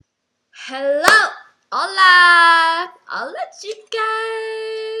Hello! Hola! Hola,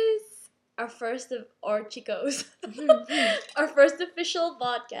 chicas! Our first of, or chicos, our first official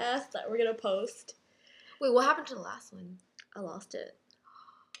podcast that we're gonna post. Wait, what happened to the last one? I lost it.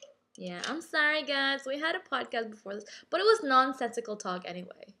 Yeah, I'm sorry, guys. We had a podcast before this, but it was nonsensical talk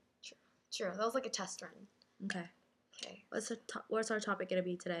anyway. True, that was like a test run. Okay. Okay. What's our topic gonna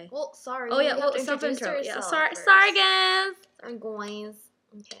be today? Well, sorry. Oh yeah, you have to self-intro. introduce Yeah, yourself sorry, first. sorry, guys. Sorry, guys.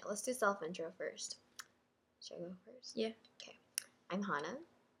 Okay, let's do self-intro first. Should I go first? Yeah. Okay. I'm Hannah,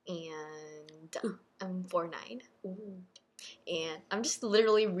 and I'm 4'9". Ooh. And I'm just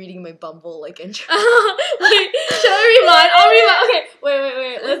literally reading my Bumble, intro. Wait, should I read mine? I'll read mine. Okay,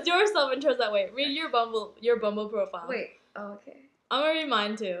 wait. Let's do our self-intros that way. Read your Bumble profile. Wait, oh, okay. I'm gonna read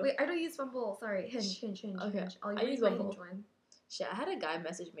mine too. Wait, I don't use Bumble. Sorry. Hinge. Okay. I'll use use my Bumble. Hinge one. Shit, I had a guy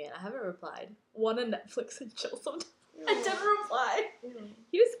message me and I haven't replied. Wanna Netflix and chill sometimes. Ew. I didn't reply. Ew.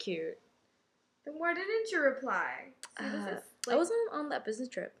 He was cute. Then why didn't you reply? See, this is, I wasn't on that business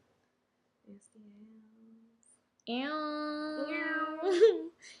trip. Ew.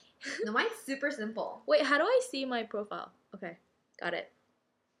 No, mine's super simple. Wait, how do I see my profile? Okay, got it.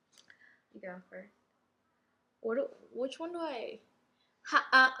 You go first. Which one do I?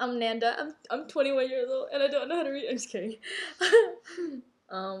 I'm Nanda. I'm 21 years old and I don't know how to read. I'm just kidding.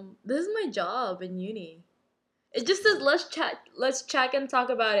 This is my job in uni. It just says let's chat and talk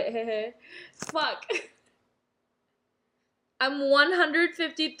about it. Hehe. Fuck. I'm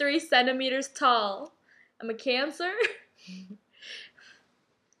 153 centimeters tall. I'm a Cancer.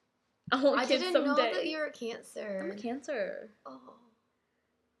 I want kids didn't someday. know that you were a Cancer. I'm a Cancer. Oh.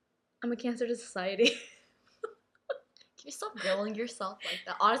 I'm a Cancer to society. Can you stop grilling yourself like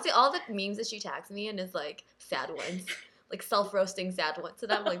that? Honestly, all the memes that she tags me in is sad ones. Self-roasting sad ones.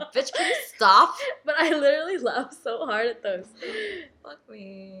 And I'm like, bitch, can you stop? But I literally laugh so hard at those. Fuck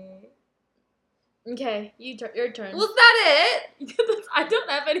me. Okay, your turn. Was that it? I don't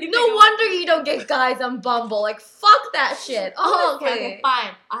have anything. No wonder you don't get guys on Bumble. Fuck that shit. Oh, Honestly. okay,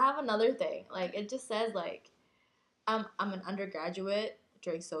 fine. I have another thing. It just says I'm an undergraduate,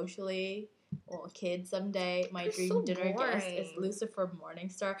 drink socially, well, a kid someday. My You're dream so dinner guest is boring. Lucifer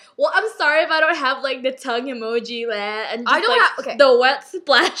Morningstar. Well, I'm sorry if I don't have the tongue emoji and just, I don't have. Okay. the wet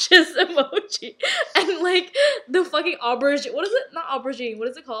splashes emoji and the fucking aubergine. What is it? Not aubergine. What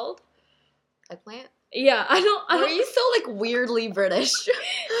is it called? Eggplant? Yeah, I don't. Are you so weirdly British?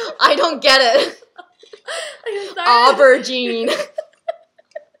 I don't get it. I'm sorry. Aubergine.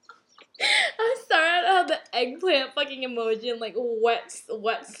 I'm sorry, I don't have the eggplant fucking emoji and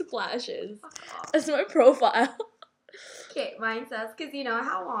wet splashes. That's my profile. Okay, mine says, because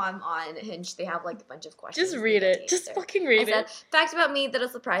how I'm on Hinge, they have a bunch of questions. Just read it. Just fucking read it. Fact about me that'll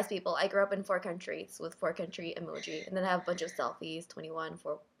surprise people. I grew up in 4 countries with 4 country emoji. And then I have a bunch of selfies, 21,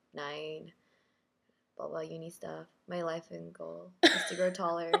 4, 9, blah, blah, uni stuff. My life and goal is to grow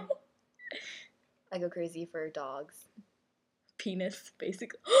taller. I go crazy for dogs. Penis,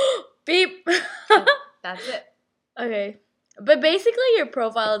 basically. Beep! That's it. Okay. But basically your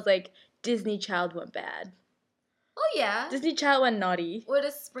profile is Disney Child went bad. Oh, yeah. Disney Child went naughty. With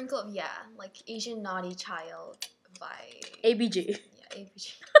a sprinkle of, Asian naughty child vibe. ABG. Yeah,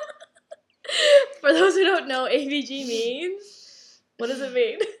 ABG. For those who don't know, ABG means... What does it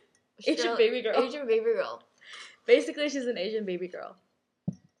mean? Asian baby girl. Asian baby girl. Basically, she's an Asian baby girl.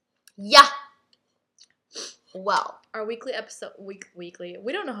 Yeah. Well. Our weekly episode... Weekly.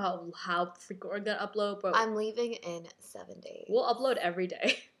 We don't know how frequent we're going to upload, but... I'm leaving in 7 days. We'll upload every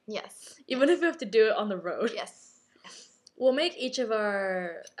day. Yes. Even if we have to do it on the road. Yes. We'll make each of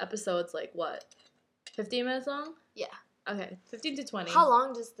our episodes 15 minutes long? Yeah. Okay, 15 to 20. How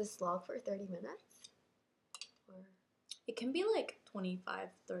long does this log for? 30 minutes? Or... It can be 25,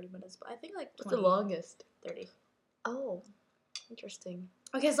 30 minutes, but I think 20. What's the longest? 30. Oh, interesting.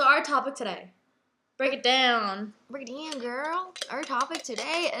 Okay, so our topic today. Break it down. Break it down, girl. Our topic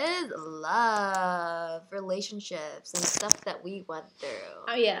today is love, relationships, and stuff that we went through.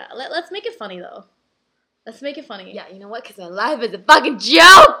 Oh, yeah. Let's make it funny, though. Let's make it funny. Yeah, you know what? Because my life is a fucking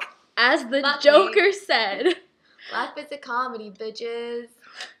joke! As the Joker said. Life is a comedy, bitches.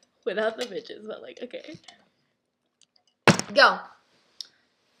 Without the bitches, but okay. Go.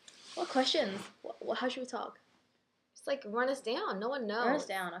 What questions? How should we talk? Just run us down. No one knows. Run us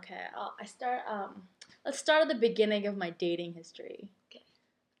down, okay. Let's start at the beginning of my dating history. Okay.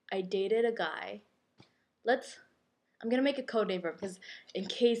 I dated a guy. I'm gonna make a code name for him because in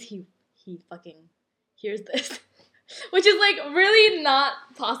case he fucking hears this, which is really not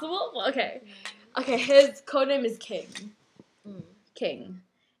possible. Well, okay. Okay, his code name is King. King.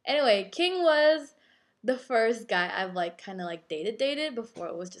 Anyway, King was the first guy I've dated before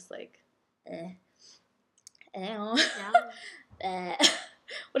it was just Ow. Yeah.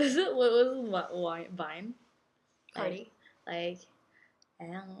 What is it? What was Vine? Cardi. Like,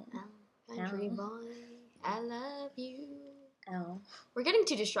 ow. Country boy, I love you. Ow. We're getting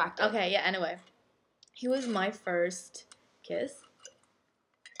too distracted. Okay, yeah, anyway. He was my first kiss.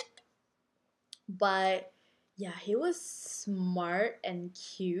 But, yeah, he was smart and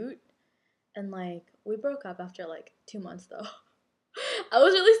cute. And, like, we broke up after, like, 2 months, though. I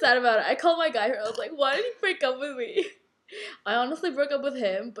was really sad about it. I called my guy. I was like, why did he break up with me? I honestly broke up with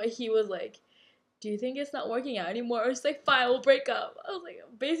him, but he was like, do you think it's not working out anymore? I was like, fine, we'll break up. I was like,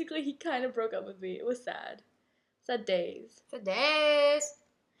 basically, he kind of broke up with me. It was sad. Sad days. Sad days.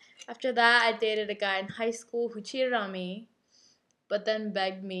 After that, I dated a guy in high school who cheated on me, but then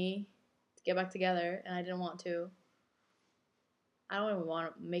begged me to get back together, and I didn't want to. I don't even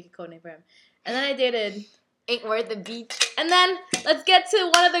want to make a code name for him. And then I dated... Ain't worth the beach. And then, let's get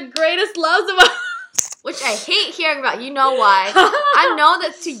to one of the greatest loves of our... Which I hate hearing about. You know why. I know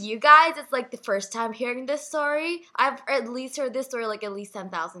that to you guys, it's like the first time hearing this story. I've at least heard this story like at least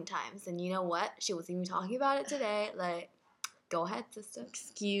 10,000 times. And you know what? She wasn't even talking about it today. Like, go ahead, sister.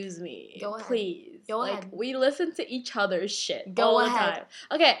 Excuse me. Go ahead. Please. Go like, ahead. We listen to each other's shit Go all ahead. the time.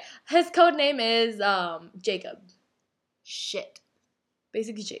 Okay, his code name is Jacob. Shit.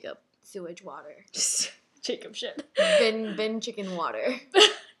 Basically Jacob. Sewage water. Just Jacob shit. Bin chicken water.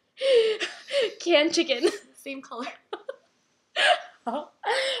 Canned chicken. Same color.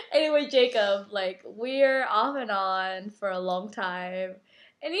 Anyway, Jacob, like, we're off and on for a long time.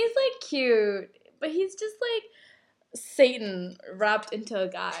 And he's, like, cute. But he's just, like, Satan wrapped into a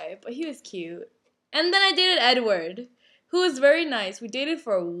guy. But he was cute. And then I dated Edward, who was very nice. We dated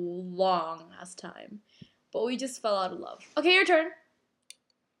for a long-ass time. But we just fell out of love. Okay, your turn.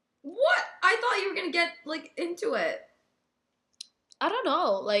 What? I thought you were gonna get, like, into it. I don't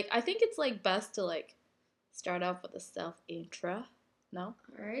know. Like, I think it's, like, best to, like, start off with a self-intro. No?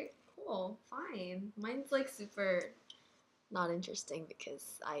 Alright, cool. Fine. Mine's, like, super not interesting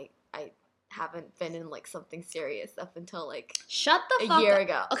because I haven't been in, like, something serious up until, like, Shut the a fuck year up.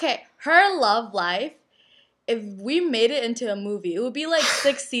 ago. Okay, her love life, if we made it into a movie, it would be, like,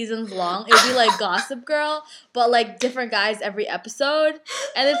 6 seasons long. It would be, like, Gossip Girl, but, like, different guys every episode.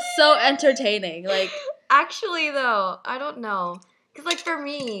 And it's so entertaining. Like, Actually, though, I don't know. Because, like, for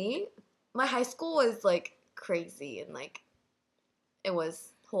me, my high school was, like, crazy. And, like, it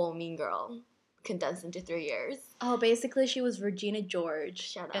was whole Mean Girl condensed into 3 years. oh, basically she was Regina George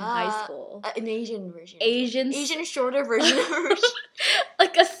Shut in up. high school. An Asian version. Asian shorter version of her.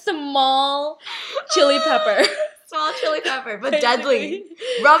 like a small chili pepper. Small chili pepper, but Basically. deadly.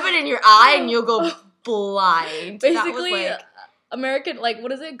 Rub it in your eye and you'll go blind. That was, Basically, like, American, like,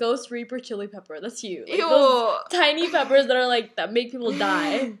 what is it? Ghost Reaper chili pepper. That's you. Like, ew. those tiny peppers that are, like, that make people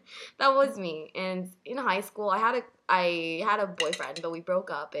die. That was me. And in high school, I had a boyfriend, but we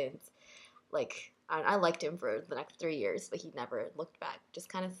broke up, and, like, I liked him for the next 3 years, but he never looked back. Just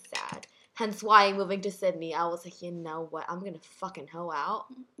kind of sad. Hence why moving to Sydney, I was like, you know what? I'm gonna fucking hoe out.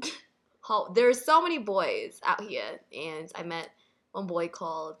 There's so many boys out here, and I met one boy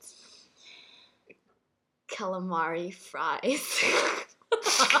called Calamari Fries.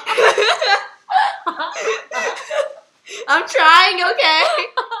 I'm trying, okay?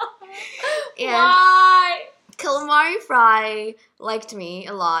 And Why? Calamari Fry liked me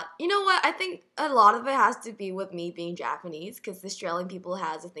a lot. You know what? I think a lot of it has to be with me being Japanese, because Australian people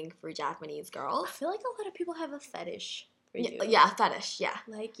has a thing for Japanese I girls. feel like a lot of people have a fetish for you. Yeah, fetish, yeah.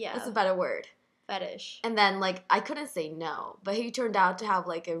 Like, yeah. That's a better word. Fetish. And then, like, I couldn't say no, but he turned out to have,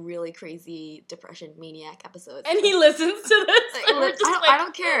 like, a really crazy depression maniac episode. And he listens to this. Like, and we're just I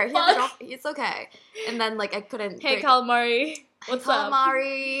don't care. He has it fuck. all, it's okay. And then, like, I couldn't. Hey, calamari. What's Hey, up?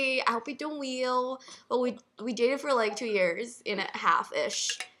 calamari. I hope you're doing well. But we dated for like 2 years and a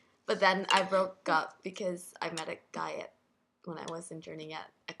half-ish. But then I broke up because I met a guy when I was interning at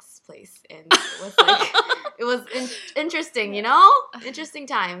X place, and it was like it was interesting, you know, interesting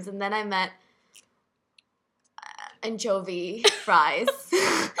times. And then I met anchovy fries.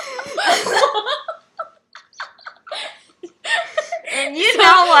 And you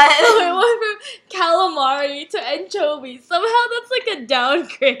know what? So it went from calamari to anchovy. Somehow that's like a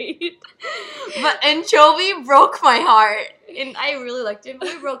downgrade. But anchovy broke my heart. And I really liked him.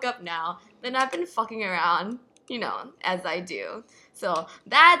 We broke up now. Then I've been fucking around, you know, as I do. So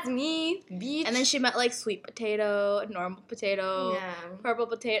that's me, bitch. And then she met like sweet potato, normal potato, yeah. purple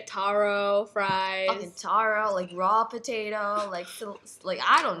potato, taro, fries. Fucking taro, like raw potato, like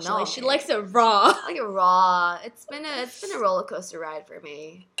I don't know. She likes it raw. I like it raw. It's been a roller coaster ride for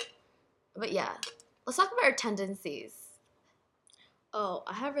me. But yeah, let's talk about our tendencies. Oh,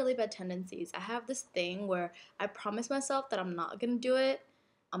 I have really bad tendencies. I have this thing where I promise myself that I'm not gonna do it.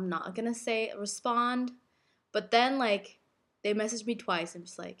 I'm not gonna respond. But then, like, they message me twice. I'm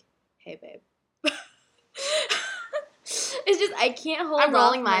just like, hey, babe. It's just, I can't hold I'm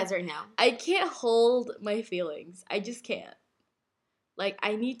rolling my eyes right now. I can't hold my feelings. I just can't. Like,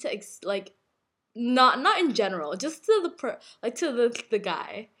 I need to, not in general, just to the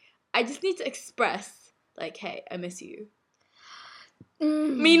guy. I just need to express, like, hey, I miss you.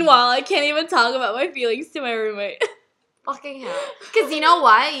 Meanwhile, I can't even talk about my feelings to my roommate. Fucking hell. Because you know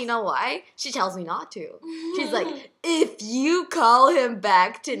why? You know why? She tells me not to. She's like, if you call him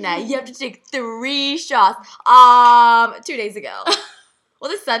back tonight, you have to take 3 shots. 2 days ago.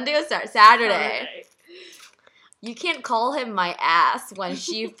 Well, this Sunday will start Saturday. You can't call him my ass when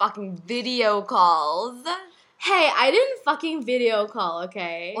she fucking video calls. Hey, I didn't fucking video call,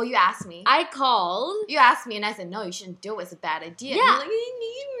 okay? Well, you asked me. I called. You asked me, and I said, no, you shouldn't do it. It's a bad idea. Yeah. And you're like, you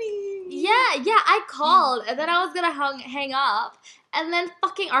need me. Yeah, I called, and then I was gonna hang up, and then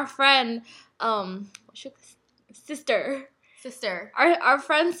fucking our friend, sister. Our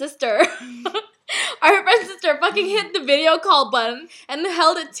friend's sister. Our friend's sister fucking hit the video call button and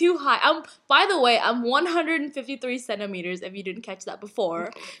held it too high. By the way, I'm 153 centimeters, if you didn't catch that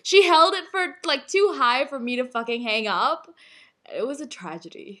before. She held it for, like, too high for me to fucking hang up. It was a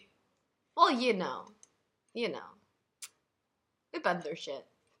tragedy. Well, you know. We've been through shit.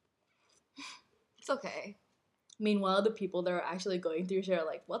 It's okay. Meanwhile, the people that are actually going through shit are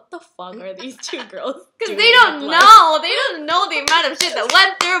like, what the fuck are these 2 girls Because doing they don't with know. They don't know the amount of shit that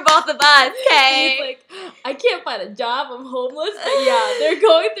went through both of us, okay? He's like, I can't find a job. I'm homeless. But yeah, they're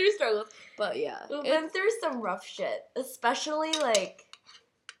going through struggles. But yeah. We've been through some rough shit. Especially, like,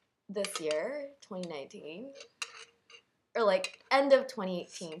 this year, 2019. Or, like, end of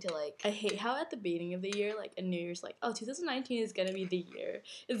 2018 to, like... I hate how at the beginning of the year, like, in New Year's, like, oh, 2019 is gonna be the year.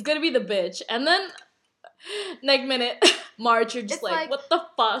 It's gonna be the bitch. And then... next minute, March, you're just like, what the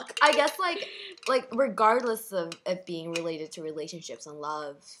fuck? I guess, like regardless of it being related to relationships and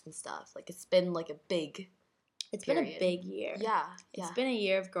love and stuff, like, it's been, like, a big It's period. been a big year. Yeah. It's been a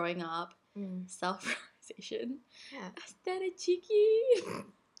year of growing up, self-realization. Yeah. Aesthetic cheeky.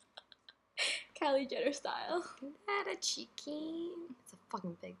 Kylie Jenner style. That a cheeky. It's a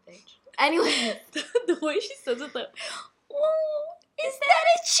fucking big bitch. Anyway. The way she says it, though. Oh, is that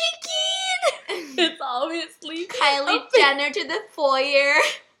a chicken? It's obviously Kylie Jenner to the foyer.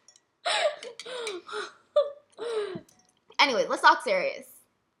 Anyway, let's talk serious.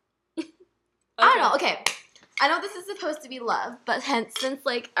 Okay. I don't know. Okay. I know this is supposed to be love, but since,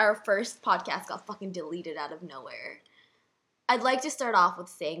 like, our first podcast got fucking deleted out of nowhere, I'd like to start off with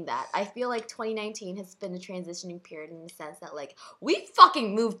saying that I feel like 2019 has been a transitioning period in the sense that, like, we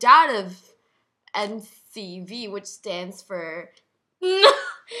fucking moved out of NCV, which stands for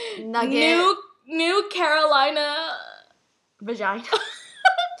Nugget. New Carolina Vagina.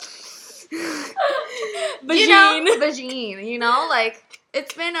 Vagine. You know, like,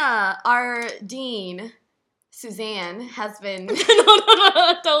 it's been our dean, Suzanne, has been... No,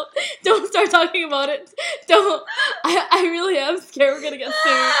 don't start talking about it. Don't. I really am scared we're gonna get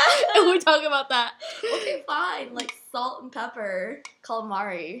sued if we talk about that. Okay, fine. Like, salt and pepper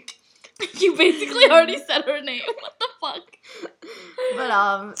calamari. You basically already said her name. What the fuck? But,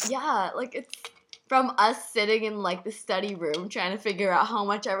 yeah, like, it's from us sitting in, like, the study room trying to figure out how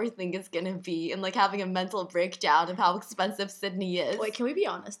much everything is gonna be and, like, having a mental breakdown of how expensive Sydney is. Wait, can we be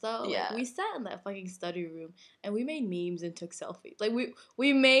honest, though? Yeah. Like, we sat in that fucking study room and we made memes and took selfies. Like,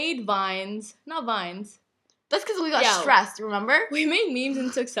 we made vines. Not vines. That's because we got stressed, remember? We made memes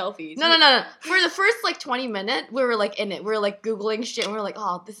and took selfies. No. For the first, like, 20 minutes, we were, like, in it. We were, like, Googling shit, and we were like,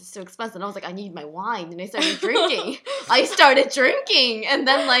 oh, this is so expensive. And I was like, I need my wine. And I started drinking. And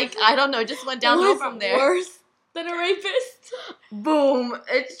then, like, I don't know, just went downhill from there. Worse than a rapist? Boom.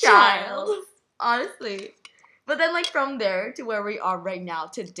 It's child. Honestly. But then, like, from there to where we are right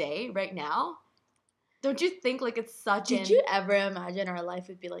now, don't you think, like, it's such Did you ever imagine our life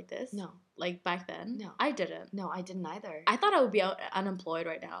would be like this? No. Like, back then? No. I didn't. No, I didn't either. I thought I would be unemployed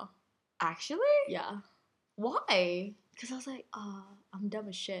right now. Actually? Yeah. Why? Because I was like, I'm dumb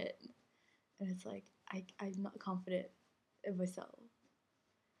as shit. And it's like, I'm not confident in myself.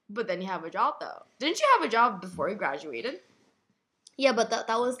 But then you have a job, though. Didn't you have a job before you graduated? Yeah, but that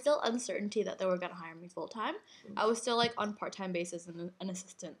was still uncertainty that they were going to hire me full-time. I was still, like, on part-time basis and an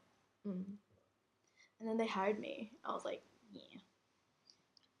assistant. And then they hired me. I was like, yeah.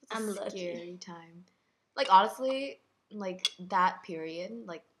 I'm lucky. Scary time. Like, honestly, like, that period,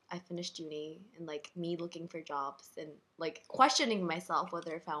 like, I finished uni and, like, me looking for jobs and, like, questioning myself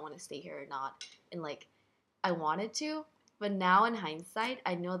whether if I want to stay here or not. And, like, I wanted to, But now in hindsight,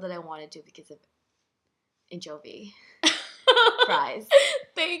 I know that I wanted to because of anchovy fries.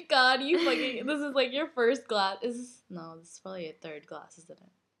 Thank God you fucking. This is like your first glass. No, this is probably your third glass, isn't it?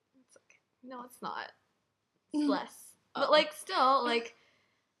 It's okay. No, it's not. It's less. Oh. But like still, like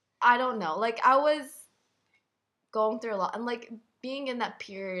I don't know. Like I was going through a lot and like being in that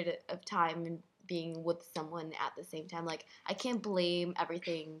period of time and being with someone at the same time, like I can't blame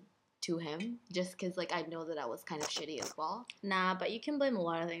everything to him just because like I know that I was kind of shitty as well. Nah, but you can blame a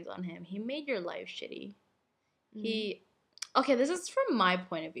lot of things on him. He made your life shitty. Okay, this is from my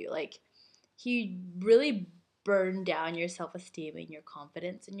point of view. Like, he really burned down your self-esteem and your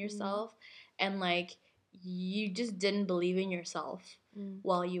confidence in yourself. And, like, you just didn't believe in yourself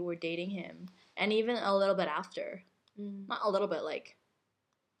while you were dating him. And even a little bit after. Not a little bit, like,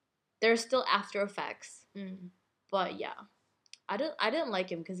 there's still after effects. But, yeah. I didn't like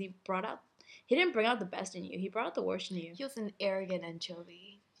him because he didn't bring out the best in you. He brought out the worst in you. He was an arrogant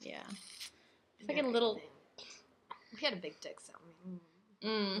anchovy. Yeah. Fucking little... He had a big dick, so.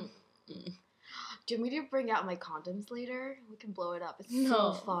 Do you want me to bring out my condoms later? We can blow it up. It's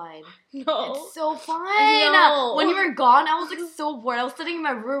so fun. No. It's so fun. No. When you were gone, I was like so bored. I was sitting in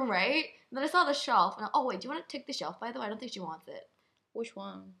my room, right? And then I saw the shelf. And oh, wait, do you want to take the shelf, by the way? I don't think she wants it. Which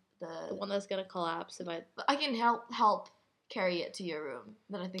one? The one that's going to collapse if I... But I can help carry it to your room.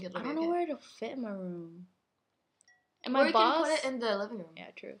 Then I think it'll be I don't know where to fit in my room. And or my boss... you can put it in the living room.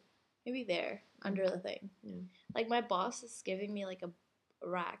 Yeah, true. Maybe there, under the thing. Yeah. Like, my boss is giving me, like, a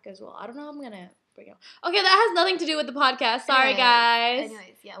rack as well. I don't know how I'm going to bring it. Okay, that has nothing to do with the podcast. Sorry, guys.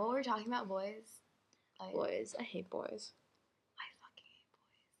 Anyways, yeah, what were we talking about, boys? Boys. I hate boys. I fucking hate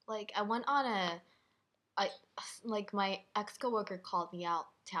boys. Like, I went on like, my ex-coworker called me out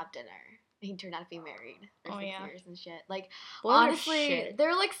to have dinner. He turned out to be married for 6 years and shit. Like, boys honestly,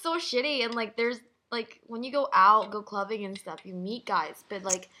 they're, like, so shitty. And, like, there's, like, when you go out, go clubbing and stuff, you meet guys. But,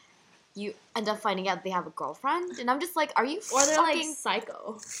 like, you end up finding out they have a girlfriend. And I'm just like, are you or they're, fucking... like,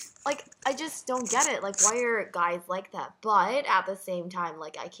 psycho. Like, I just don't get it. Like, why are guys like that? But at the same time,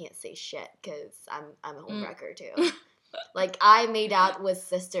 like, I can't say shit because I'm a homewrecker, too. Like, I made out with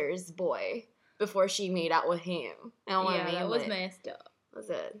sister's boy before she made out with him. You know what I mean? That was messed up. Was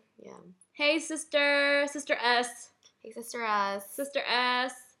it? Yeah. Hey, sister. Sister S. Hey, Sister S. Sister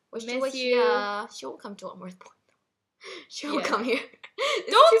S. Miss you. She won't come to Wentworth Point. She won't come here.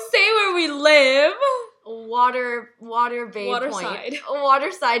 Don't say where we live. Waterside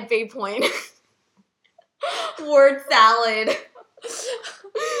Bay Point. Word salad.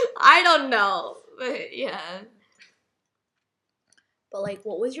 I don't know. But yeah. But like,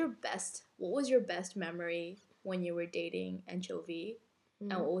 what was your best memory when you were dating Anchovy?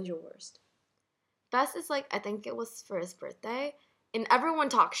 And what was your worst? Best is like, I think it was for his birthday. And everyone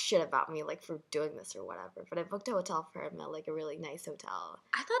talks shit about me, like, for doing this or whatever. But I booked a hotel for him at, like, a really nice hotel.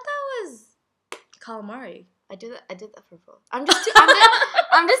 I thought that was calamari. I did that for both. I'm just too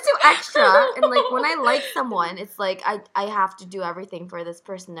extra. And, like, when I like someone, it's like, I have to do everything for this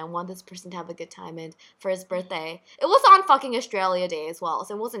person. I want this person to have a good time. And for his birthday, it was on fucking Australia Day as well,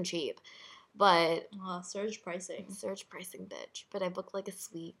 so it wasn't cheap. But surge pricing, bitch. But I booked, like, a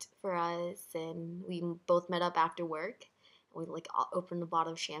suite for us, and we both met up after work. We, like, opened a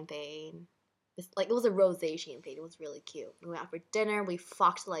bottle of champagne. It was a rosé champagne. It was really cute. We went out for dinner. We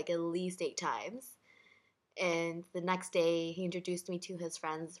fucked, like, at least 8 times. And the next day, he introduced me to his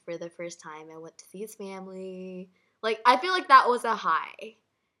friends for the first time. I went to see his family. Like, I feel like that was a high.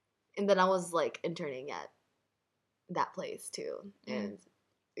 And then I was, like, interning at that place, too. And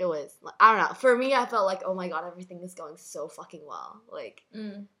it was, I don't know. For me, I felt like, oh my god, everything is going so fucking well. Like,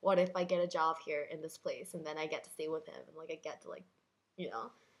 what if I get a job here in this place and then I get to stay with him and, like, I get to, like, you know.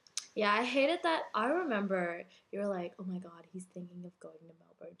 Yeah, I hated that. I remember you were like, oh my god, he's thinking of going to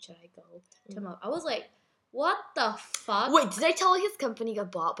Melbourne. Should I go to Melbourne? I was like, what the fuck? Wait, did I tell you his company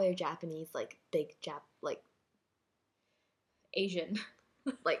got bought by a Japanese, like, big Asian.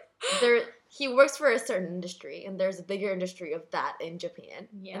 Like, he works for a certain industry, and there's a bigger industry of that in Japan.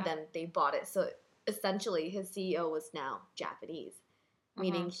 Yeah. And then they bought it. So, essentially, his CEO was now Japanese,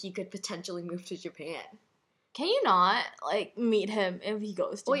 meaning he could potentially move to Japan. Can you not, like, meet him if he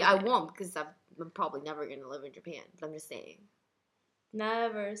goes to Japan? I won't, because I'm probably never going to live in Japan, but I'm just saying.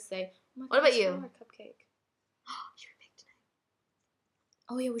 Never say. Oh what about you? Our cupcake. Should we bake tonight?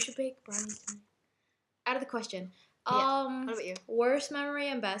 Oh, yeah, we should bake brownies tonight. Out of the question. Yeah. What about you? Worst memory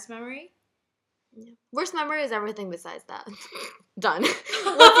and best memory? Yeah. Worst memory is everything besides that. Done.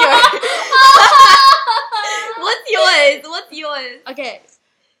 What's yours? Okay.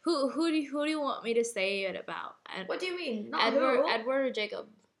 Who do you want me to say it about? What do you mean? Edward or Jacob?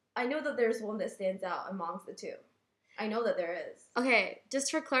 I know that there's one that stands out amongst the two. I know that there is. Okay, just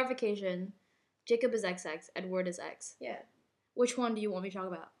for clarification, Jacob is XX, Edward is X. Yeah. Which one do you want me to talk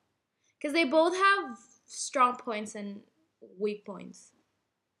about? Because they both have strong points and weak points.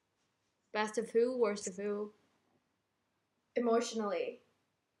 Best of who? Worst of who? Emotionally.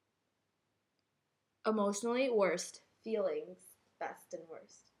 Emotionally, worst. Feelings, best and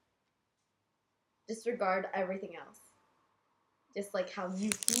worst. Disregard everything else. Just like how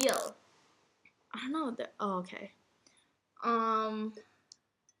you feel. I don't know. Oh, okay.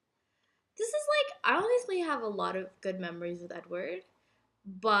 This is like, I obviously have a lot of good memories with Edward,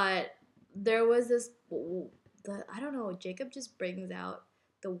 but there was this, I don't know, Jacob just brings out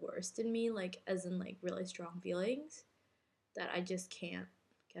the worst in me, like, as in, like, really strong feelings that I just can't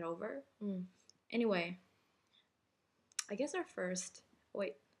get over. Anyway, I guess our first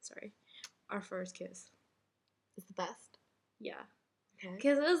kiss. It's the best. Yeah. Okay.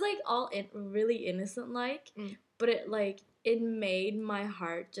 Because it was, like, all really innocent-like, but it made my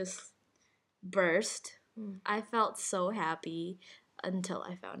heart just burst. I felt so happy until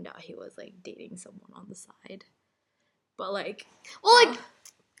I found out he was, like, dating someone on the side. But, like... Well, like,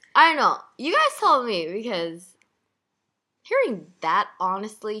 I don't know. You guys tell me, because hearing that,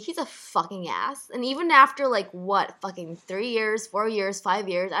 honestly, he's a fucking ass. And even after, like, what, fucking 3 years, 4 years, 5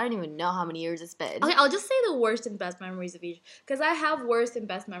 years, I don't even know how many years it's been. Okay, I'll just say the worst and best memories of each. Because I have worst and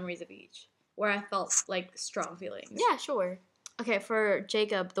best memories of each. Where I felt, like, strong feelings. Yeah, sure. Okay, for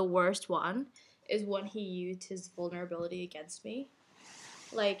Jacob, the worst one is when he used his vulnerability against me.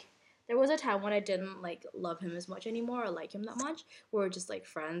 Like, there was a time when I didn't, like, love him as much anymore or like him that much. We were just, like,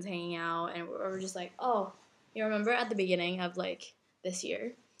 friends hanging out, and we were just like, oh, you remember at the beginning of, like, this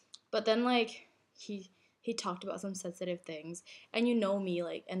year? But then, like, he talked about some sensitive things, and you know me,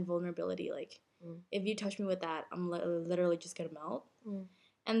 like, and vulnerability, like, if you touch me with that, I'm literally just gonna melt.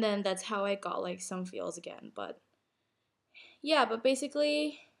 And then that's how I got, like, some feels again, but... Yeah, but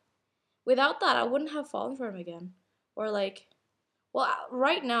basically, without that, I wouldn't have fallen for him again. Or, like, well,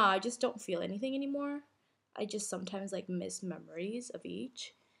 right now, I just don't feel anything anymore. I just sometimes, like, miss memories of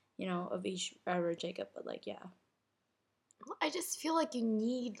each, ever Jacob, but, like, yeah. I just feel like you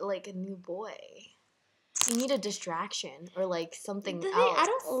need, like, a new boy. You need a distraction or, like, something else. I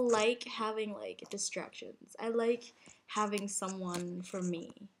don't like having, like, distractions. I like having someone for me.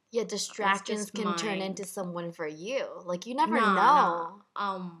 Yeah, distractions can turn into someone for you. Like, you never know.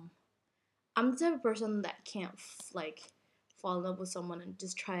 Nah. I'm the type of person that can't, fall in love with someone and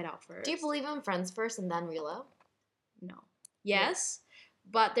just try it out first. Do you believe in friends first and then real love? No. Yes,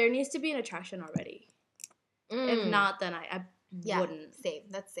 but there needs to be an attraction already. If not, then I wouldn't. Same.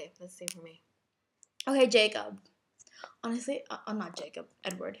 That's safe. That's safe for me. Okay, Jacob. Honestly, not Jacob.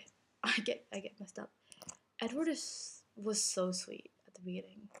 Edward. I get messed up. Edward was so sweet at the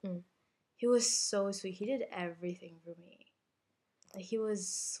beginning. He was so sweet. He did everything for me. Like, he was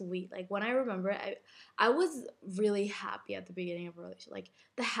sweet. Like, when I remember it, I was really happy at the beginning of a relationship. Like,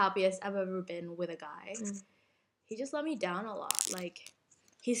 the happiest I've ever been with a guy. He just let me down a lot. Like,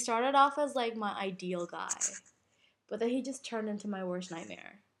 he started off as, like, my ideal guy. But then he just turned into my worst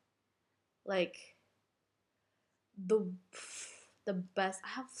nightmare. Like, the best... I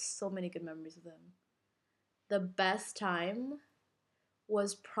have so many good memories with him. The best time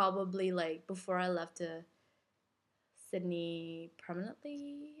was probably, like, before I left to Sydney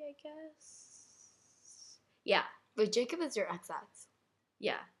permanently, I guess. Yeah. But Jacob is your ex.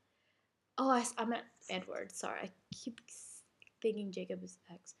 Yeah. Oh, I meant Edward. Sorry. I keep thinking Jacob is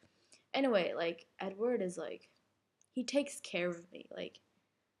ex. Anyway, like, Edward is, like, he takes care of me.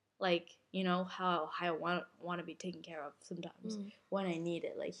 Like, you know, how I want to be taken care of sometimes when I need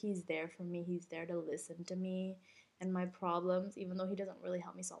it. Like, he's there for me. He's there to listen to me and my problems, even though he doesn't really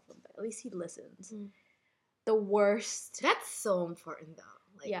help me solve them. But at least he listens. The worst. That's so important,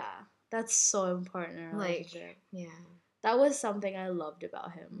 though. Like, yeah, that's so important in a relationship. Like, yeah. That was something I loved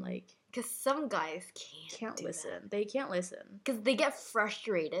about him. Like, because some guys can't listen. They can't listen. Because they get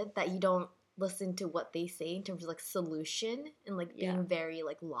frustrated that you don't listen to what they say in terms of, like, solution and, like, being very,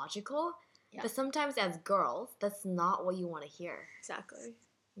 like, logical. Yeah. But sometimes as girls, that's not what you want to hear. Exactly.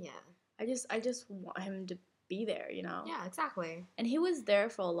 Yeah. I just want him to be there, you know? Yeah, exactly. And he was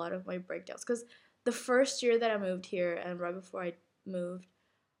there for a lot of my breakdowns. Because the first year that I moved here and right before I moved,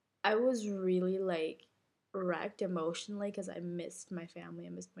 I was really, like, wrecked emotionally because I missed my family, I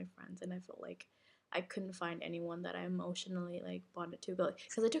missed my friends, and I felt like I couldn't find anyone that I emotionally, like, bonded to.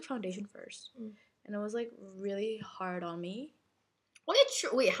 Because I took foundation first. And it was, like, really hard on me.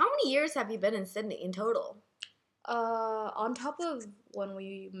 Wait, how many years have you been in Sydney in total? On top of when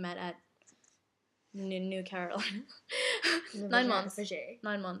we met at New Carolina. 9 months.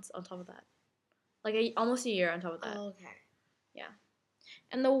 9 months on top of that. Like, almost a year on top of that. Oh, okay. Yeah.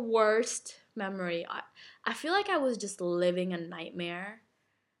 And the worst memory, I feel like I was just living a nightmare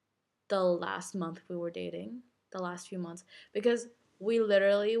the last month we were dating, the last few months, because we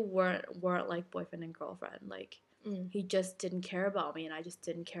literally weren't like boyfriend and girlfriend. Like, he just didn't care about me, and I just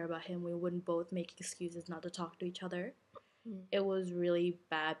didn't care about him. We wouldn't both make excuses not to talk to each other. It was really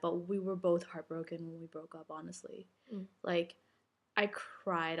bad, but we were both heartbroken when we broke up, honestly. Like, I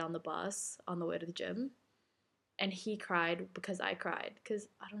cried on the bus on the way to the gym, and he cried because I cried, because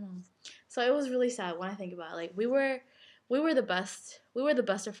I don't know. So it was really sad when I think about it. Like, we were the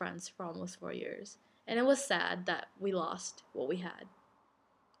best of friends for almost 4 years, and it was sad that we lost what we had.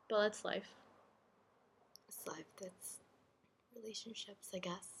 But that's life. It's life. That's relationships, I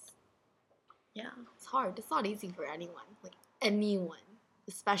guess. Yeah. It's hard. It's not easy for anyone. Like, anyone.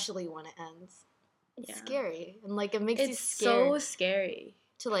 Especially when it ends. It's scary. And, like, it makes you scared. It's so scary.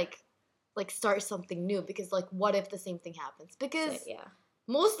 To, like, start something new. Because, like, what if the same thing happens? Because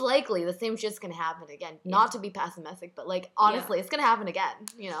most likely the same shit's gonna happen again. Not to be pessimistic, but, like, honestly, it's gonna happen again,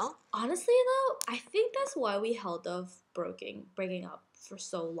 you know? Honestly, though, I think that's why we held off breaking up for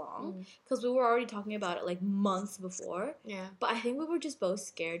so long. Because we were already talking about it, like, months before. Yeah. But I think we were just both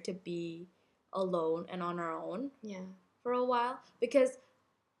scared to be alone and on our own for a while. Because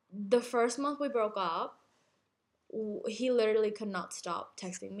the first month we broke up, he literally could not stop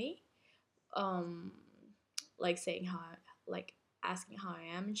texting me. Like, saying how, like, asking how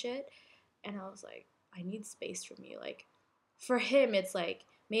I am and shit. And I was like, I need space from you. Like, for him, it's like,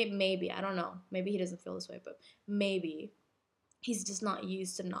 maybe, I don't know. Maybe he doesn't feel this way, but maybe he's just not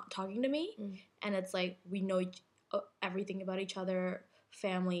used to not talking to me. And it's like, we know everything about each other,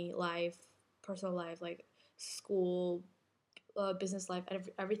 family life, personal life, like, school, business life,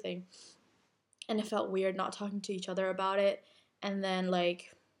 everything. And it felt weird not talking to each other about it. And then,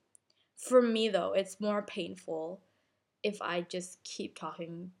 like, for me, though, it's more painful if I just keep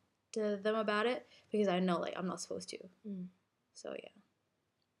talking to them about it, because I know, like, I'm not supposed to. So, yeah.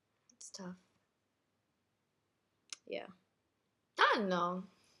 It's tough. Yeah. I don't know.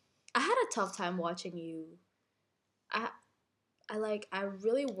 I had a tough time watching you. I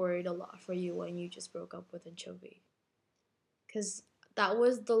really worried a lot for you when you just broke up with Anchovy. Because that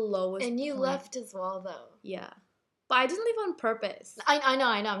was the lowest And you point. left as well, though. Yeah. But I didn't leave on purpose. I know.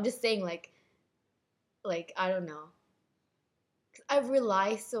 I'm just saying, like, I don't know. I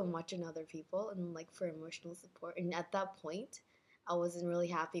rely so much on other people and, like, for emotional support. And at that point, I wasn't really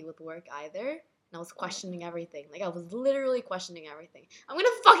happy with work either. And I was questioning everything. Like, I was literally questioning everything. I'm gonna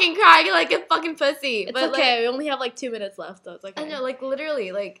fucking cry like a fucking pussy. It's but, okay. Like, we only have, like, 2 minutes left, though. It's okay. I know, like,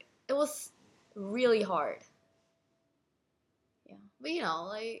 literally, like, it was really hard. Yeah. But, you know,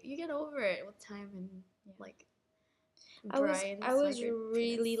 like, you get over it with time and, like, I was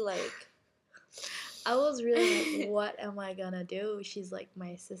really like, what am I gonna do? She's, like,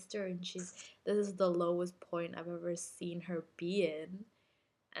 my sister, and this is the lowest point I've ever seen her be in.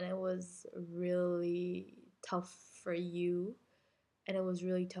 And it was really tough for you. And it was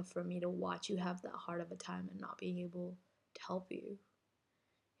really tough for me to watch you have that hard of a time and not being able to help you.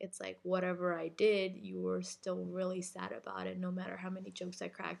 It's like, whatever I did, you were still really sad about it. No matter how many jokes I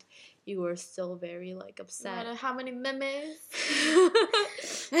cracked, you were still very, like, upset. No matter how many memes. So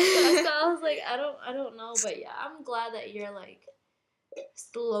I was like, I don't know, but yeah, I'm glad that you're, like,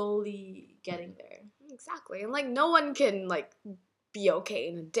 slowly getting there. Exactly. And, like, no one can, like, be okay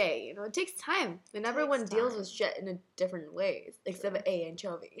in a day. You know, it takes time. And everyone deals with shit in a different ways. Except for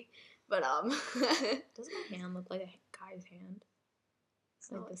Anchovy. But, Doesn't my hand look like a guy's hand?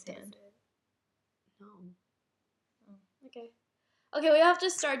 Like this hand. No. Oh, okay. Okay, we have to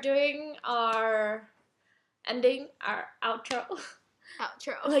start doing our outro.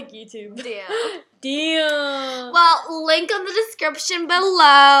 Like YouTube. Damn. Well, link in the description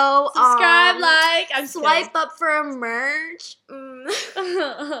below. Subscribe, like, and swipe up for a merch.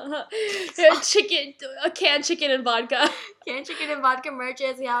 Canned chicken and vodka. Canned chicken and vodka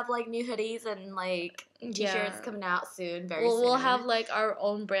merches. We have, like, new hoodies and, like, t-shirts coming out soon. Very soon. We'll have, like, our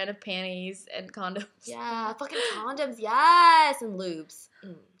own brand of panties and condoms. Yeah, fucking condoms. Yes, and lubes.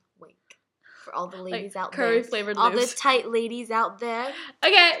 Wink. For all the ladies, like, out there. Curry flavored lubes. All the tight ladies out there.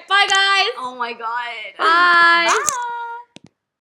 Okay, bye guys. Oh my god. Bye. Bye.